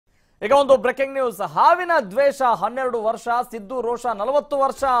ಈಗ ಒಂದು breaking news. ಹಾವಿನ ದ್ವೇಷ 12 ವರ್ಷ, ಸಿದ್ದು ರೋಷ 40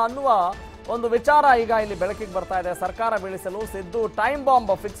 ವರ್ಷ ಅನ್ನುವ ಒಂದು ವಿಚಾರ ಈಗ ಇಲ್ಲಿ ಬೆಳಕಿಗೆ ಬರ್ತಾ ಇದೆ. ಸರ್ಕಾರ ಬೀಳಿಸಲು ಸಿದ್ದು ಟೈಮ್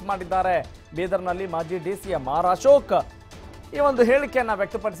ಬಾಂಬ್ ಫಿಕ್ಸ್ ಮಾಡಿದ್ದಾರೆ. ಬೀದರ್ನಲ್ಲಿ ಮಾಜಿ ಡಿಸಿಎಂ ಅಶೋಕ್ ಈ ಒಂದು ಹೇಳಿಕೆಯನ್ನ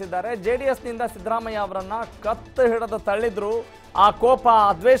ವ್ಯಕ್ತಪಡಿಸಿದ್ದಾರೆ. ಜೆಡಿಎಸ್ ನಿಂದ ಸಿದ್ದರಾಮಯ್ಯ ಅವರನ್ನ ಕತ್ತು ಹಿಡಿದು ತಳ್ಳಿದ್ರು. ಆ ಕೋಪ,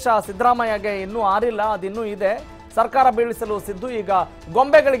 ದ್ವೇಷ ಸಿದ್ದರಾಮಯ್ಯಗೆ ಇನ್ನೂ ಆರಿಲ್ಲ, ಅದಿನ್ನೂ ಇದೆ. ಸರ್ಕಾರ ಬೀಳಿಸಲು ಸಿದ್ದು ಈಗ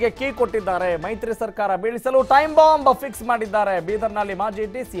ಗೊಂಬೆಗಳಿಗೆ ಕೀ ಕೊಟ್ಟಿದ್ದಾರೆ. ಮೈತ್ರಿ ಸರ್ಕಾರ ಬೀಳಿಸಲು ಟೈಮ್ ಬಾಂಬ್ ಫಿಕ್ಸ್ ಮಾಡಿದ್ದಾರೆ. ಬೀದರ್ನಲ್ಲಿ ಮಾಜಿ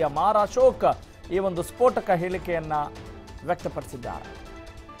ಡಿಸಿಎಂ ಅಶೋಕ್ ಈ ಒಂದು ಸ್ಫೋಟಕ ಹೇಳಿಕೆಯನ್ನ ವ್ಯಕ್ತಪಡಿಸಿದ್ದಾರೆ.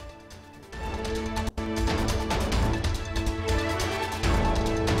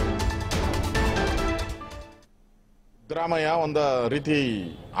 ಸಿದ್ದರಾಮಯ್ಯ ಒಂದು ರೀತಿ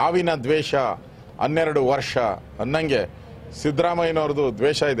ಹಾವಿನ ದ್ವೇಷ 12 ವರ್ಷ ಅನ್ನಂಗೆ ಸಿದ್ದರಾಮಯ್ಯನವ್ರದ್ದು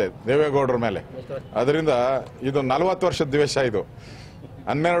ದ್ವೇಷ ಇದೆ ದೇವೇಗೌಡರ ಮೇಲೆ. ಅದರಿಂದ ಇದು 40 ವರ್ಷದ ದ್ವೇಷ. ಇದು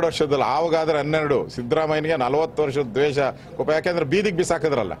 12 ವರ್ಷದಲ್ಲಿ ಆವಾಗಾದ್ರೆ 12, ಸಿದ್ದರಾಮಯ್ಯನಿಗೆ 40 ವರ್ಷದ ದ್ವೇಷ ಕೋಪ. ಯಾಕೆಂದ್ರೆ ಬೀದಿಗೆ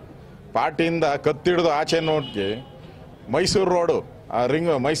ಬಿಸಾಕಿದ್ರಲ್ಲ, ಪಾರ್ಟಿಯಿಂದ ಕತ್ತಿಡಿದು ಆಚೆ ನೋಡ್ಗೆ ಮೈಸೂರು ರೋಡು, ಆ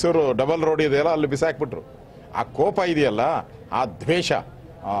ರಿಂಗ್ ಮೈಸೂರು ಡಬಲ್ ರೋಡ್ ಇದೆಯಲ್ಲ, ಅಲ್ಲಿ ಬಿಸಾಕ್ಬಿಟ್ರು. ಆ ಕೋಪ ಇದೆಯಲ್ಲ, ಆ ದ್ವೇಷ,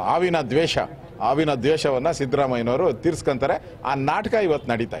 ಹಾವಿನ ದ್ವೇಷವನ್ನ ಸಿದ್ದರಾಮಯ್ಯನವರು ತೀರ್ಸ್ಕೊಂತಾರೆ. ಆ ನಾಟಕ ಇವತ್ತು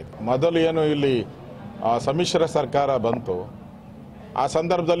ನಡೀತಾ ಇದೆ. ಮೊದಲು ಏನು ಇಲ್ಲಿ ಸಮ್ಮಿಶ್ರ ಸರ್ಕಾರ ಬಂತು, ಆ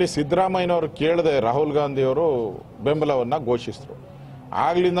ಸಂದರ್ಭದಲ್ಲಿ ಸಿದ್ದರಾಮಯ್ಯನವರು ಕೇಳದೆ ರಾಹುಲ್ ಗಾಂಧಿಯವರು ಬೆಂಬಲವನ್ನು ಘೋಷಿಸಿದ್ರು.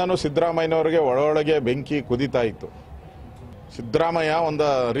 ಆಗ್ಲಿಂದನೂ ಸಿದ್ದರಾಮಯ್ಯನವರಿಗೆ ಒಳೊಳಗೆ ಬೆಂಕಿ ಕುದೀತಾ ಇತ್ತು. ಸಿದ್ದರಾಮಯ್ಯ ಒಂದು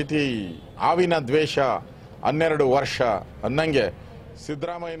ರೀತಿ ಹಾವಿನ ದ್ವೇಷ 12 ವರ್ಷ ಅನ್ನಂಗೆ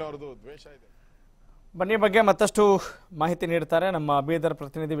ಸಿದ್ದರಾಮಯ್ಯನವ್ರದ್ದು ದ್ವೇಷ ಇದೆ. ಬನ್ನಿ ಬಗ್ಗೆ ಮತ್ತಷ್ಟು ಮಾಹಿತಿ ನೀಡ್ತಾರೆ ನಮ್ಮ ಬೀದರ್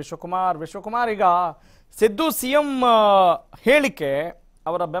ಪ್ರತಿನಿಧಿ ವಿಶ್ವಕುಮಾರ್. ಈಗ ಸಿದ್ದು ಸಿಎಂ ಹೇಳಿಕೆ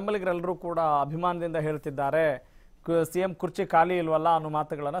ಅವರ ಬೆಂಬಲಿಗರೆಲ್ಲರೂ ಕೂಡ ಅಭಿಮಾನದಿಂದ ಹೇಳ್ತಿದ್ದಾರೆ. ಸಿಎಂ ಕುರ್ಚಿ ಖಾಲಿ ಇಲ್ವಲ್ಲ ಅನ್ನೋ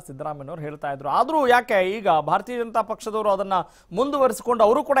ಮಾತುಗಳನ್ನ ಸಿದ್ದರಾಮಯ್ಯನವರು ಹೇಳ್ತಾ ಇದ್ರು. ಆದ್ರೂ ಯಾಕೆ ಈಗ ಭಾರತೀಯ ಜನತಾ ಪಕ್ಷದವರು ಅದನ್ನ ಮುಂದುವರಿಸಿಕೊಂಡು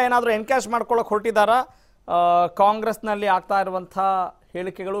ಅವರು ಕೂಡ ಏನಾದರೂ ಎನ್ಕ್ಯಾಶ್ ಮಾಡ್ಕೊಳ್ಳೋಕೆ ಹೊರಟಿದ್ದಾರಾ ಕಾಂಗ್ರೆಸ್ನಲ್ಲಿ ಆಗ್ತಾ ಇರುವಂತಹ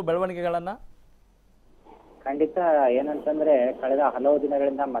ಹೇಳಿಕೆಗಳು, ಬೆಳವಣಿಗೆಗಳನ್ನ? ಖಂಡಿತ. ಏನಂತಂದ್ರೆ ಕಳೆದ ಹಲವು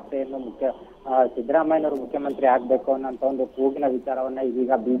ದಿನಗಳಿಂದ ಮತ್ತೆ ಇನ್ನು ಸಿದ್ದರಾಮಯ್ಯನವರು ಮುಖ್ಯಮಂತ್ರಿ ಆಗ್ಬೇಕು ಅನ್ನೋಂತ ಒಂದು ಕೂಗಿನ ವಿಚಾರವನ್ನ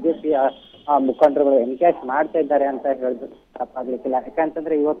ಇದೀಗ ಬಿಜೆಪಿಯ ಮುಖಂಡರುಗಳು ಎನ್ಕ್ಯಾಶ್ ಮಾಡ್ತಾ ಇದ್ದಾರೆ ಅಂತ ಹೇಳಿದ್ರು ತಪ್ಪಾಗ್ಲಿಕ್ಕಿಲ್ಲ.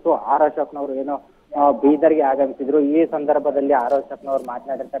 ಯಾಕಂತಂದ್ರೆ ಇವತ್ತು ಅಶೋಕ್ನವರು ಏನೋ ಬೀದರ್ಗೆ ಆಗಮಿಸಿದ್ರು. ಈ ಸಂದರ್ಭದಲ್ಲಿ ಅಶೋಕ್ನವರು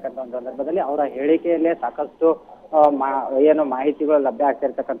ಮಾತನಾಡಿರ್ತಕ್ಕಂಥ ಒಂದು ಸಂದರ್ಭದಲ್ಲಿ ಅವರ ಹೇಳಿಕೆಯಲ್ಲೇ ಸಾಕಷ್ಟು ಏನು ಮಾಹಿತಿಗಳು ಲಭ್ಯ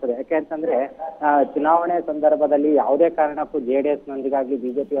ಆಗ್ತಿರ್ತಕ್ಕಂಥದ್ದು. ಯಾಕೆ ಅಂತಂದ್ರೆ ಚುನಾವಣೆ ಸಂದರ್ಭದಲ್ಲಿ ಯಾವುದೇ ಕಾರಣಕ್ಕೂ ಜೆಡಿಎಸ್ ನೊಂದಿಗಾಗ್ಲಿ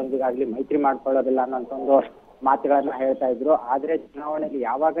ಬಿಜೆಪಿಯೊಂದಿಗಾಗ್ಲಿ ಮೈತ್ರಿ ಮಾಡ್ಕೊಳ್ಳೋದಿಲ್ಲ ಅನ್ನೋಂಥ ಒಂದು ಮಾತುಗಳನ್ನ ಹೇಳ್ತಾ ಇದ್ರು. ಆದ್ರೆ ಚುನಾವಣೆಯಲ್ಲಿ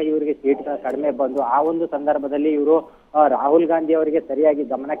ಯಾವಾಗ ಇವರಿಗೆ ಸೀಟ್ಗಳು ಕಡಿಮೆ ಬಂದು ಆ ಒಂದು ಸಂದರ್ಭದಲ್ಲಿ ಇವರು ರಾಹುಲ್ ಗಾಂಧಿ ಅವರಿಗೆ ಸರಿಯಾಗಿ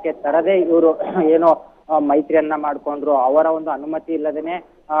ಗಮನಕ್ಕೆ ತರದೇ ಇವರು ಏನೋ ಮೈತ್ರಿಯನ್ನ ಮಾಡ್ಕೊಂಡ್ರು. ಅವರ ಒಂದು ಅನುಮತಿ ಇಲ್ಲದೇನೆ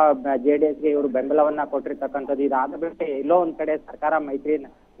ಜೆಡಿಎಸ್ಗೆ ಇವರು ಬೆಂಬಲವನ್ನ ಕೊಟ್ಟಿರ್ತಕ್ಕಂಥದ್ದು. ಇದಾದ ಬಳಿಕ ಎಲ್ಲೋ ಒಂದ್ ಕಡೆ ಸರ್ಕಾರ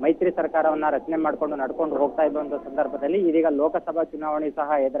ಮೈತ್ರಿ ಸರ್ಕಾರವನ್ನ ರಚನೆ ಮಾಡ್ಕೊಂಡು ನಡ್ಕೊಂಡು ಹೋಗ್ತಾ ಇದ್ದಂತ ಸಂದರ್ಭದಲ್ಲಿ ಇದೀಗ ಲೋಕಸಭಾ ಚುನಾವಣೆ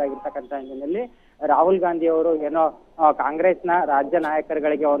ಸಹ ಎದುರಾಗಿರ್ತಕ್ಕಂಥ ಹಿನ್ನೆಲೆಯಲ್ಲಿ ರಾಹುಲ್ ಗಾಂಧಿ ಅವರು ಏನೋ ಕಾಂಗ್ರೆಸ್ನ ರಾಜ್ಯ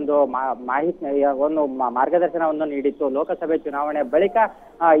ನಾಯಕರುಗಳಿಗೆ ಒಂದು ಒಂದು ಮಾರ್ಗದರ್ಶನವನ್ನು ನೀಡಿತ್ತು. ಲೋಕಸಭೆ ಚುನಾವಣೆ ಬಳಿಕ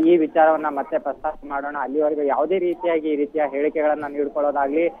ಈ ವಿಚಾರವನ್ನ ಮತ್ತೆ ಪ್ರಸ್ತಾಪ ಮಾಡೋಣ, ಅಲ್ಲಿವರೆಗೂ ಯಾವುದೇ ರೀತಿಯಾಗಿ ಈ ರೀತಿಯ ಹೇಳಿಕೆಗಳನ್ನ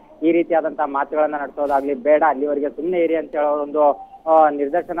ನೀಡ್ಕೊಳ್ಳೋದಾಗ್ಲಿ, ಈ ರೀತಿಯಾದಂತಹ ಮಾತುಗಳನ್ನ ನಡೆಸೋದಾಗ್ಲಿ ಬೇಡ, ಅಲ್ಲಿವರೆಗೆ ಸುಮ್ಮನೆ ಇರಿ ಅಂತ ಹೇಳೋ ಒಂದು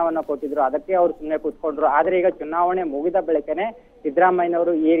ನಿರ್ದೇಶನವನ್ನ ಕೊಟ್ಟಿದ್ರು. ಅದಕ್ಕೆ ಅವರು ಸುಮ್ಮನೆ ಕೂತ್ಕೊಂಡ್ರು. ಆದ್ರೆ ಈಗ ಚುನಾವಣೆ ಮುಗಿದ ಬಳಿಕನೆ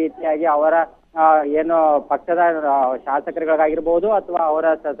ಸಿದ್ದರಾಮಯ್ಯನವರು ಈ ರೀತಿಯಾಗಿ ಅವರ ಏನು ಪಕ್ಷದ ಶಾಸಕರಿಗಾಗಿರ್ಬೋದು ಅಥವಾ ಅವರ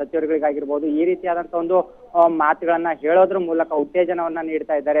ಸಚಿವರುಗಳಿಗಾಗಿರ್ಬೋದು ಈ ರೀತಿಯಾದಂತ ಒಂದು ಮಾತುಗಳನ್ನ ಹೇಳೋದ್ರ ಮೂಲಕ ಉತ್ತೇಜನವನ್ನ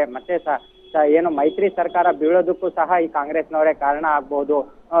ನೀಡ್ತಾ ಇದ್ದಾರೆ. ಮತ್ತೆ ಏನು ಮೈತ್ರಿ ಸರ್ಕಾರ ಬೀಳೋದಕ್ಕೂ ಸಹ ಈ ಕಾಂಗ್ರೆಸ್ನವರೇ ಕಾರಣ ಆಗ್ಬಹುದು.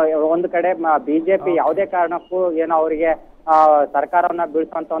 ಒಂದು ಕಡೆ ಬಿಜೆಪಿ ಯಾವುದೇ ಕಾರಣಕ್ಕೂ ಏನೋ ಅವರಿಗೆ ಸರ್ಕಾರವನ್ನ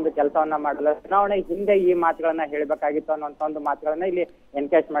ಬೀಳ್ಸುವಂತ ಒಂದು ಕೆಲಸವನ್ನ ಮಾಡಲ್ಲ. ಚುನಾವಣೆ ಹಿಂದೆ ಈ ಮಾತುಗಳನ್ನ ಹೇಳ್ಬೇಕಾಗಿತ್ತು ಅನ್ನುವಂತ ಒಂದು ಮಾತುಗಳನ್ನ ಇಲ್ಲಿ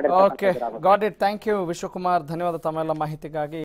ಎನ್ಕ್ಯಾಶ್ ಮಾಡಿದ್ದಾರೆ. Got it. Thank you Vishwakumar, ಧನ್ಯವಾದ ತಮ್ಮೆಲ್ಲ ಮಾಹಿತಿಗಾಗಿ.